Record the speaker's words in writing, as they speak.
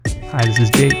Hi, this is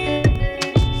Jake,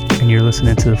 and you're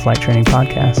listening to the Flight Training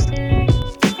Podcast.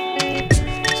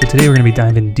 So today we're going to be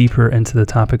diving deeper into the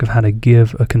topic of how to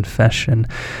give a confession,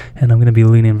 and I'm going to be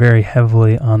leaning very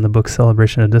heavily on the book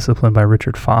Celebration of Discipline by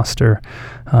Richard Foster,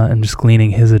 and just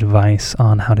gleaning his advice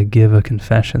on how to give a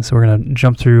confession. So we're going to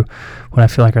jump through what I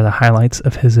feel like are the highlights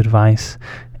of his advice,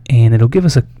 and it'll give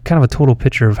us a kind of a total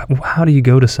picture of how do you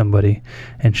go to somebody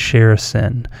and share a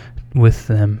sin with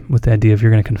them, with the idea of you're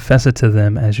going to confess it to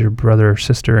them as your brother or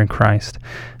sister in Christ,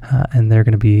 and they're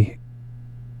going to be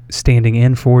standing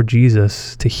in for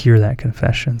Jesus to hear that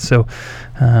confession. So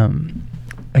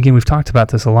again, we've talked about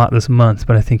this a lot this month,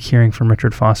 but I think hearing from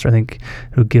Richard Foster, I think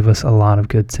it'll give us a lot of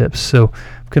good tips. So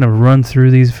I'm going to run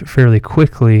through these fairly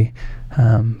quickly,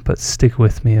 but stick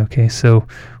with me, okay? So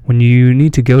when you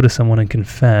need to go to someone and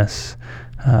confess,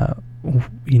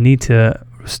 you need to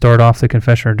start off the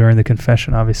confession, or during the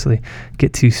confession, obviously,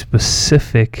 get to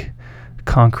specific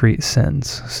concrete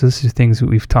sins. So this is things that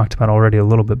we've talked about already a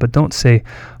little bit, but don't say,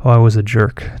 oh, I was a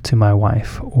jerk to my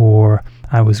wife, or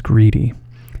I was greedy.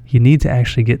 You need to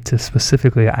actually get to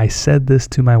specifically, I said this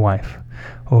to my wife,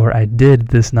 or I did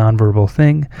this nonverbal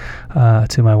thing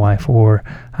to my wife, or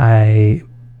I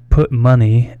put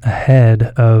money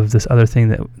ahead of this other thing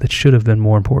that should have been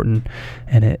more important,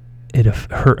 and it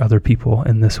hurt other people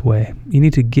in this way. You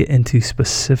need to get into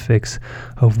specifics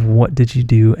of what did you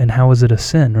do and how is it a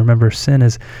sin. Remember, sin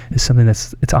is something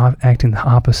it's acting the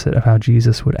opposite of how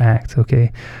Jesus would act.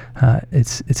 Okay,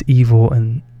 it's evil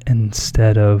and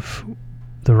instead of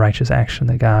the righteous action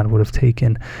that God would have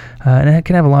taken, and it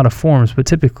can have a lot of forms. But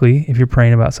typically, if you're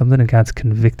praying about something and God's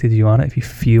convicted you on it, if you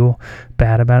feel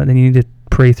bad about it, then you need to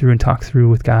pray through and talk through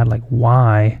with God, like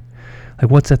why, like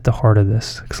what's at the heart of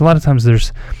this. Because a lot of times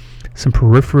there's some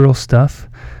peripheral stuff,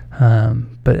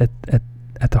 but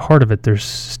at the heart of it,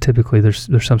 there's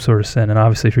some sort of sin. And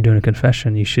obviously, if you're doing a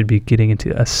confession, you should be getting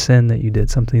into a sin that you did,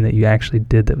 something that you actually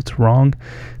did that was wrong,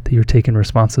 that you're taking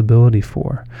responsibility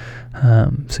for.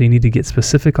 So you need to get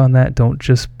specific on that. Don't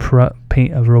just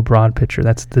paint a real broad picture.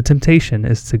 That's the temptation,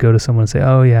 is to go to someone and say,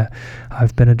 oh yeah,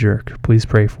 I've been a jerk, please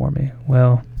pray for me.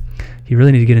 Well, you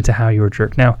really need to get into how you're a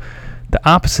jerk. Now, the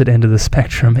opposite end of the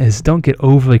spectrum is don't get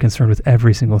overly concerned with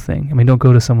every single thing. I mean, don't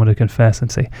go to someone to confess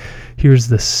and say, here's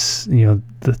this,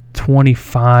 the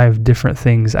 25 different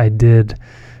things I did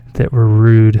that were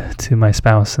rude to my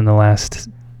spouse in the last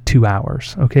 2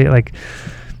 hours. Okay. Like,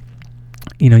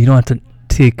 you don't have to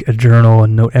take a journal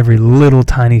and note every little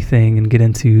tiny thing and get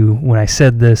into when I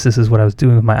said this is what I was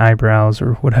doing with my eyebrows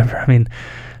or whatever. I mean,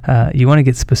 you want to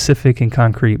get specific and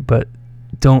concrete, but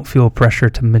don't feel pressure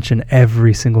to mention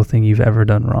every single thing you've ever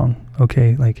done wrong,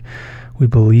 okay? Like, we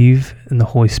believe in the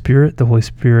Holy Spirit. The Holy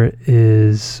Spirit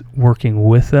is working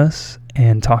with us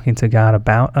and talking to God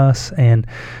about us. And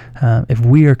if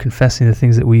we are confessing the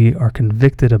things that we are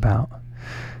convicted about,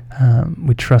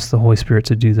 we trust the Holy Spirit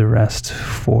to do the rest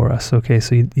for us, okay?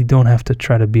 So you don't have to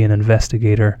try to be an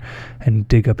investigator and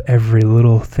dig up every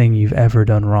little thing you've ever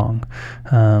done wrong.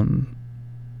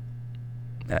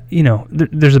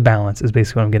 There's a balance is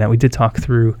basically what I'm getting at. We did talk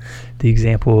through the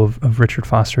example of Richard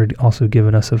Foster also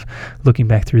given us of looking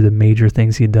back through the major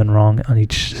things he'd done wrong on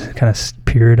each kind of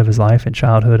period of his life in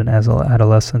childhood and as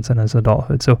adolescence and as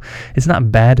adulthood. So it's not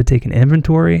bad to take an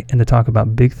inventory and to talk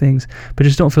about big things, but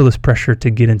just don't feel this pressure to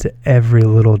get into every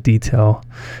little detail,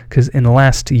 because in the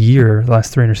last year, the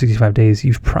last 365 days,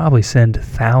 you've probably sinned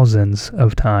thousands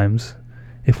of times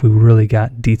if we really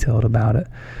got detailed about it.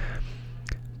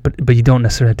 But you don't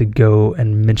necessarily have to go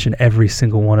and mention every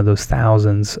single one of those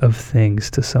thousands of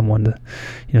things to someone.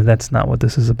 That's not what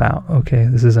this is about, okay?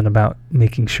 This isn't about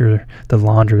making sure the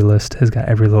laundry list has got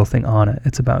every little thing on it.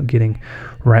 It's about getting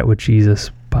right with Jesus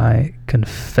by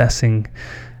confessing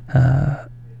the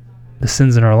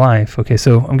sins in our life, okay?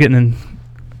 So I'm getting in.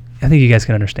 I think you guys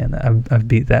can understand that. I've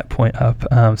beat that point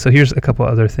up. So here's a couple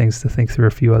other things to think through,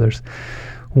 a few others.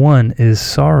 One is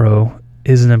sorrow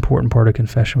is an important part of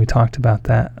confession. We talked about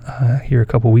that here a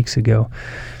couple weeks ago.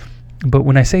 But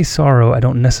when I say sorrow, I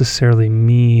don't necessarily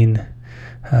mean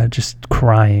just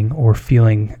crying or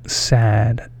feeling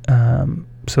sad.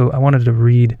 So I wanted to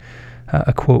read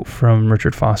a quote from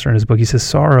Richard Foster in his book. He says,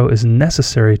 sorrow is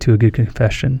necessary to a good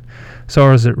confession.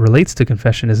 Sorrow as it relates to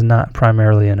confession is not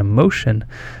primarily an emotion,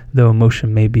 though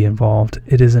emotion may be involved.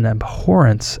 It is an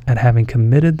abhorrence at having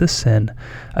committed the sin,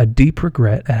 a deep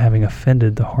regret at having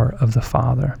offended the heart of the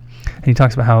Father. And he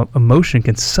talks about how emotion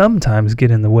can sometimes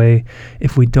get in the way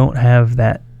if we don't have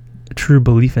that true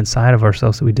belief inside of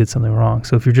ourselves that we did something wrong.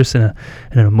 So if you're just in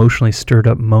an emotionally stirred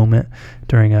up moment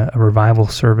during a revival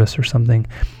service or something,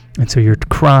 And so you're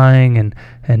crying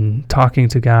and talking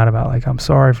to God about like, I'm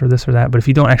sorry for this or that. But if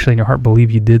you don't actually in your heart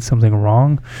believe you did something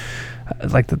wrong,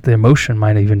 like the emotion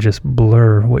might even just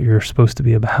blur what you're supposed to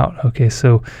be about. Okay,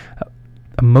 so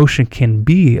emotion can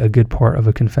be a good part of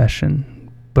a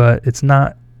confession, but it's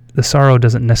not, the sorrow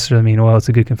doesn't necessarily mean, well, it's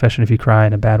a good confession if you cry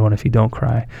and a bad one if you don't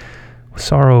cry.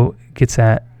 Sorrow gets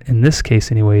at, in this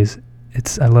case anyways,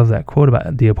 I love that quote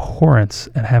about the abhorrence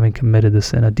at having committed the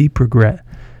sin, a deep regret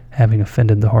having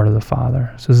offended the heart of the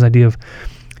Father. So this idea of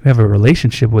we have a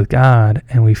relationship with God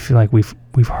and we feel like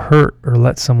we've hurt or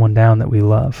let someone down that we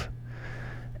love.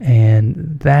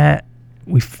 And that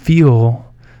we feel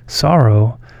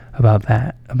sorrow about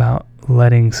that, about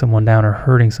letting someone down or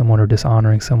hurting someone or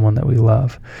dishonoring someone that we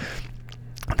love.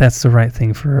 That's the right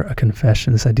thing for a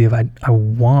confession, this idea of I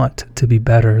want to be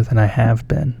better than I have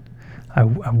been. I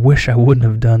wish I wouldn't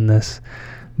have done this,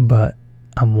 but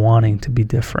I'm wanting to be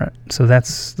different. So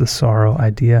that's the sorrow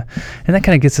idea. And that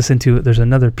kind of gets us into, there's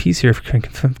another piece here of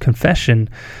confession.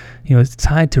 It's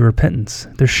tied to repentance.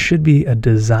 There should be a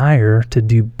desire to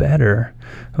do better.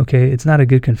 Okay, it's not a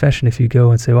good confession if you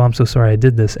go and say, well, I'm so sorry I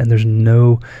did this, and there's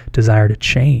no desire to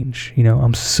change.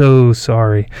 I'm so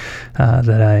sorry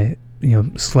that I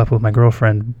slept with my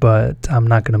girlfriend, but I'm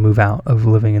not going to move out of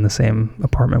living in the same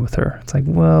apartment with her. It's like,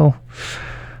 well,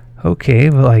 okay,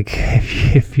 but like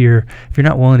if you're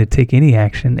not willing to take any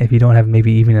action, if you don't have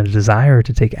maybe even a desire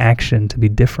to take action to be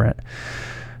different,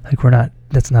 like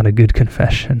that's not a good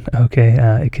confession. Okay,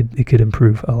 it could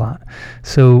improve a lot.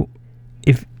 So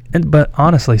but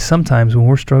honestly, sometimes when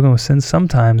we're struggling with sin,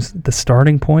 sometimes the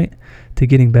starting point to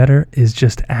getting better is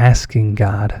just asking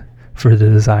God for the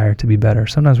desire to be better.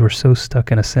 Sometimes we're so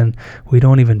stuck in a sin, we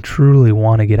don't even truly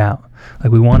want to get out.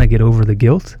 Like we want to get over the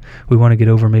guilt. We want to get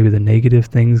over maybe the negative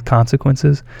things,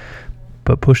 consequences.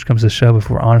 But push comes to shove, if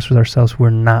we're honest with ourselves, we're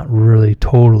not really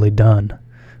totally done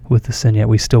with the sin yet.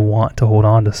 We still want to hold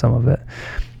on to some of it.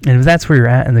 And if that's where you're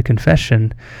at in the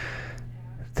confession,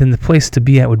 then the place to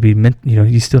be at would be,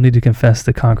 you still need to confess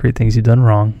the concrete things you've done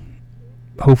wrong.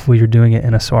 Hopefully you're doing it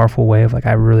in a sorrowful way of like,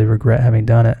 I really regret having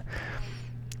done it.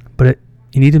 But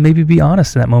you need to maybe be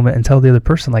honest in that moment and tell the other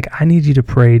person, like, I need you to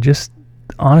pray. Just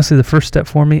honestly, the first step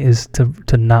for me is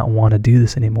to not want to do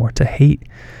this anymore, to hate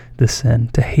the sin,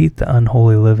 to hate the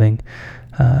unholy living.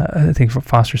 I think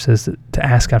Foster says to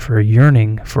ask God for a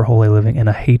yearning for holy living and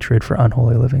a hatred for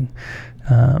unholy living.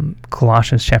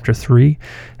 Colossians chapter 3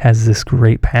 has this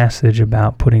great passage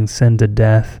about putting sin to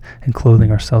death and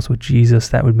clothing ourselves with Jesus.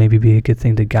 That would maybe be a good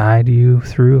thing to guide you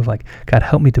through, of like, God,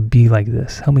 help me to be like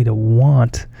this. Help me to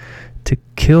want to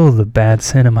kill the bad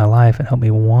sin in my life and help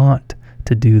me want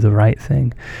to do the right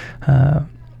thing.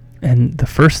 And the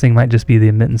first thing might just be the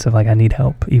admittance of like, I need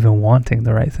help even wanting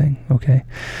the right thing. Okay.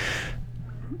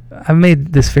 I've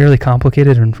made this fairly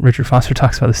complicated, and Richard Foster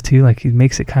talks about this too. Like, he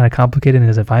makes it kind of complicated in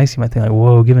his advice. You might think like,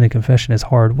 whoa, giving a confession is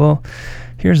hard. Well,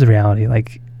 here's the reality.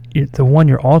 Like, the one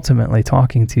you're ultimately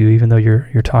talking to, even though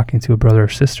you're talking to a brother or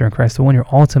sister in Christ, the one you're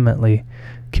ultimately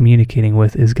communicating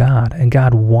with is God, and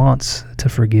God wants to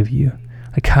forgive you.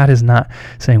 Like, God is not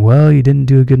saying, well, you didn't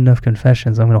do a good enough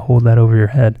confession, so I'm going to hold that over your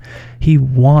head. He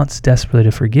wants desperately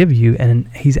to forgive you, and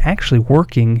he's actually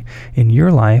working in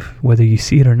your life, whether you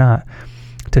see it or not,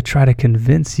 to try to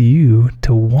convince you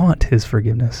to want his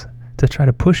forgiveness, to try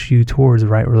to push you towards the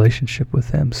right relationship with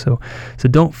him. So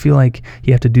don't feel like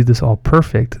you have to do this all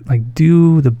perfect. Like,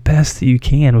 do the best that you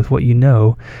can with what you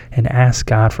know and ask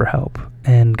God for help.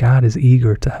 And God is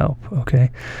eager to help,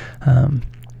 okay? A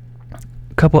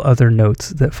couple other notes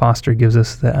that Foster gives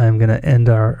us that I'm going to end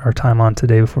our time on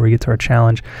today before we get to our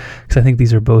challenge, because I think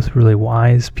these are both really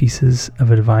wise pieces of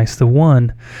advice. The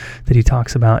one that he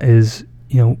talks about is,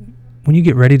 when you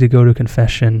get ready to go to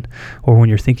confession, or when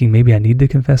you're thinking maybe I need to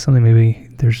confess something, maybe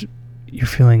you're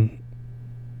feeling,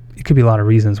 it could be a lot of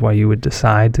reasons why you would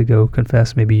decide to go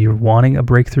confess. Maybe you're wanting a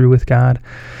breakthrough with God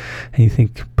and you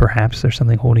think perhaps there's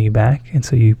something holding you back. And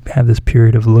so you have this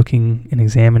period of looking and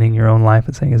examining your own life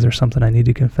and saying, is there something I need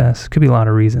to confess? Could be a lot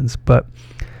of reasons, but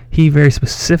he very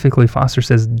specifically, Foster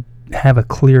says, have a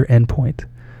clear endpoint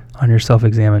on your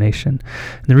self-examination.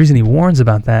 And the reason he warns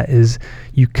about that is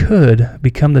you could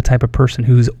become the type of person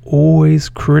who's always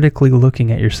critically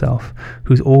looking at yourself,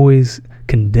 who's always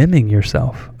condemning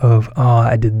yourself of,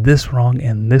 I did this wrong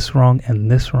and this wrong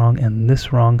and this wrong and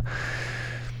this wrong.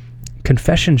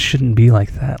 Confession shouldn't be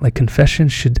like that. Like, confession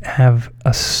should have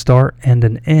a start and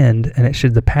an end, and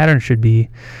the pattern should be,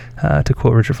 to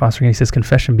quote Richard Foster, he says,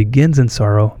 confession begins in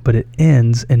sorrow, but it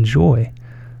ends in joy.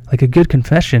 Like, a good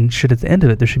confession should, at the end of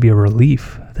it, there should be a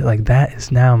relief that, like, that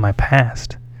is now in my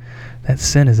past. That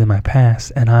sin is in my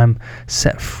past, and I'm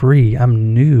set free.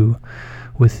 I'm new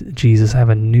with Jesus. I have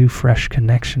a new, fresh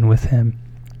connection with him.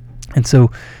 And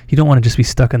so you don't want to just be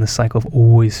stuck in the cycle of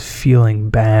always feeling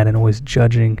bad and always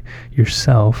judging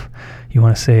yourself. You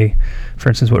want to say, for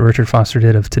instance, what Richard Foster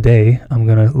did of today, I'm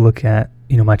going to look at,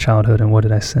 my childhood and what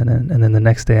did I sin in? And then the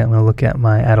next day I'm going to look at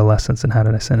my adolescence and how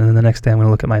did I sin? And then the next day I'm going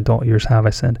to look at my adult years, how have I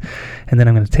sinned? And then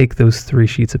I'm going to take those 3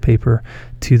 sheets of paper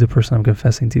to the person I'm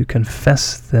confessing to,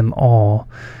 confess them all.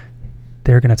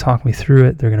 They're going to talk me through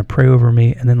it. They're going to pray over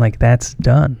me. And then that's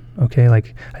done. Okay.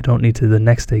 I don't need to the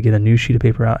next day get a new sheet of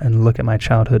paper out and look at my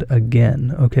childhood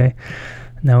again. Okay.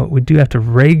 Now we do have to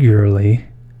regularly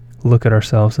look at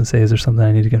ourselves and say, is there something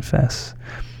I need to confess?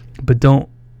 But don't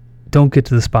get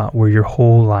to the spot where your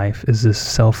whole life is this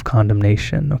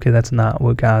self-condemnation. Okay. That's not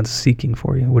what God's seeking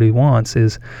for you. What he wants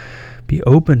is be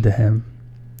open to him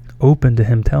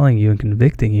telling you and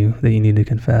convicting you that you need to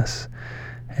confess.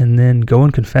 And then go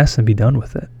and confess and be done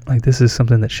with it. This is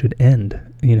something that should end,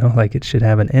 it should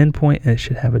have an end point and it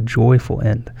should have a joyful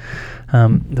end.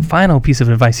 The final piece of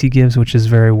advice he gives, which is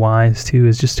very wise too,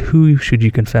 is just who should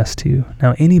you confess to?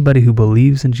 Now, anybody who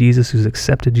believes in Jesus, who's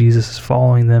accepted Jesus, is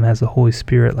following them, has the Holy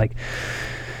Spirit,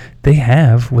 they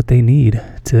have what they need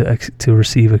to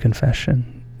receive a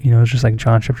confession. It's just like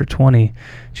John chapter 20,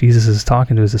 Jesus is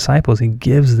talking to his disciples. He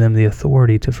gives them the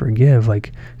authority to forgive.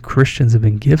 Christians have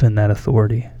been given that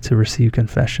authority to receive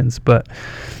confessions, but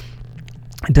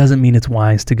it doesn't mean it's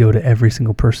wise to go to every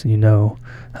single person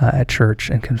at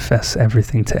church and confess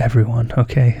everything to everyone,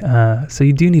 okay? So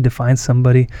you do need to find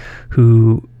somebody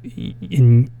who,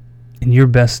 in your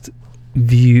best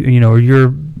view, or your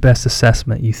best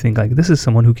assessment, you think, this is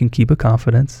someone who can keep a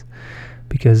confidence,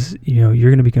 because you're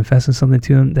going to be confessing something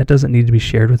to them that doesn't need to be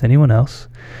shared with anyone else.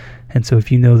 And so if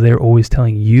they're always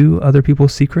telling you other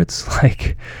people's secrets,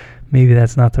 maybe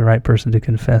that's not the right person to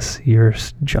confess your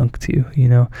junk to,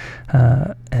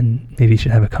 and maybe you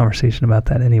should have a conversation about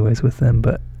that anyways with them.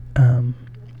 But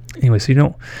anyway, so you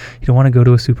don't want to go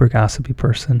to a super gossipy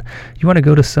person. You want to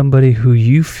go to somebody who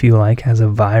you feel like has a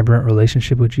vibrant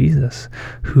relationship with Jesus,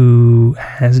 who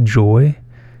has joy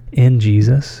in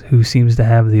Jesus, who seems to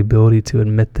have the ability to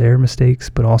admit their mistakes,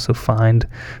 but also find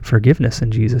forgiveness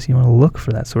in Jesus. You want to look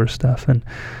for that sort of stuff. And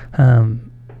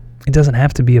it doesn't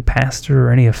have to be a pastor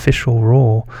or any official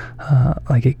role.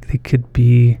 It could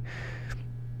be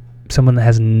someone that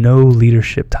has no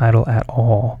leadership title at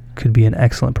all, could be an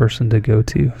excellent person to go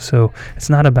to. So it's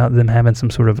not about them having some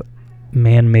sort of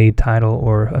man-made title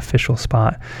or official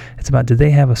spot. It's about, do they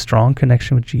have a strong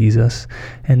connection with Jesus,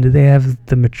 and do they have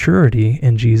the maturity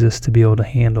in Jesus to be able to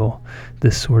handle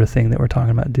this sort of thing that we're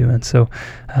talking about doing? So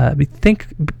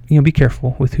be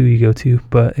careful with who you go to,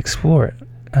 but explore it.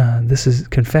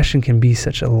 Confession can be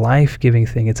such a life-giving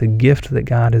thing. It's a gift that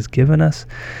God has given us,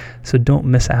 so don't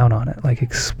miss out on it.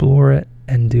 Explore it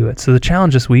and do it. So the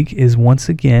challenge this week is, once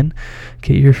again,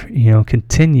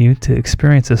 continue to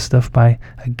experience this stuff by,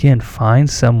 again, find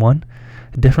someone,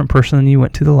 a different person than you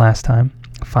went to the last time.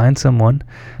 Find someone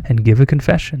and give a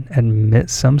confession. Admit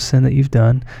some sin that you've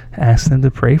done. Ask them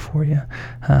to pray for you.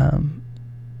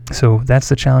 So that's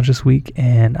the challenge this week,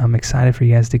 and I'm excited for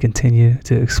you guys to continue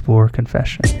to explore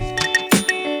confession.